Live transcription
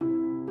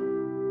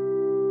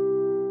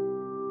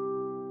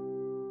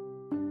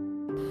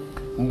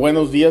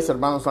Buenos días,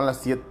 hermanos. Son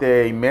las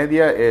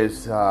 7:30.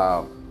 Es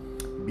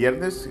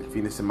viernes. El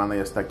fin de semana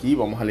ya está aquí.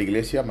 Vamos a la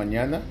iglesia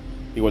mañana,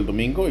 digo el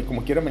domingo. Y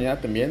como quiera,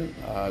 mañana también.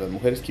 A las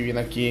mujeres que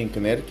vienen aquí en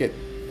Connecticut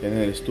tienen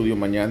el estudio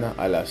mañana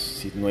a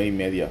las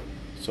 9:30.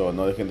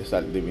 No dejen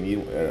de venir,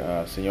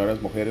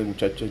 señoras, mujeres,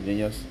 muchachos,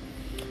 niñas.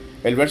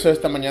 El verso de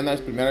esta mañana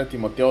es 1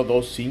 Timoteo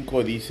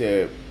 2:5.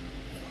 Dice: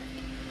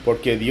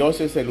 porque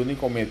Dios es el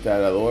único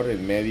mediador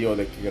en medio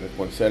de que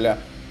reconcilia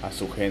a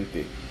su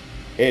gente.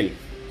 Él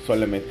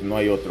solamente, no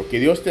hay otro. Que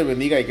Dios te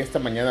bendiga y que esta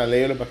mañana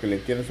léelo para que le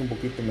entiendas un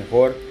poquito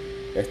mejor.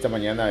 Esta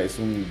mañana es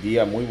un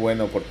día muy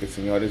bueno porque el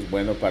Señor es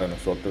bueno para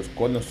nosotros,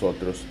 con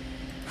nosotros.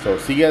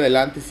 Sigue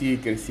adelante,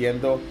 sigue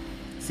creciendo,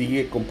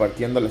 sigue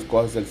compartiendo las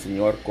cosas del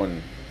Señor con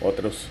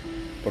otros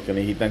porque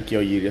necesitan que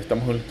oír. Ya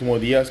estamos en los últimos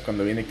días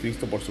cuando viene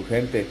Cristo por su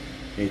gente.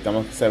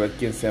 Necesitamos saber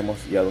quién somos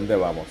y a dónde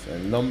vamos.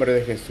 En el nombre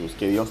de Jesús,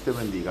 que Dios te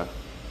bendiga.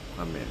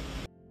 Amén.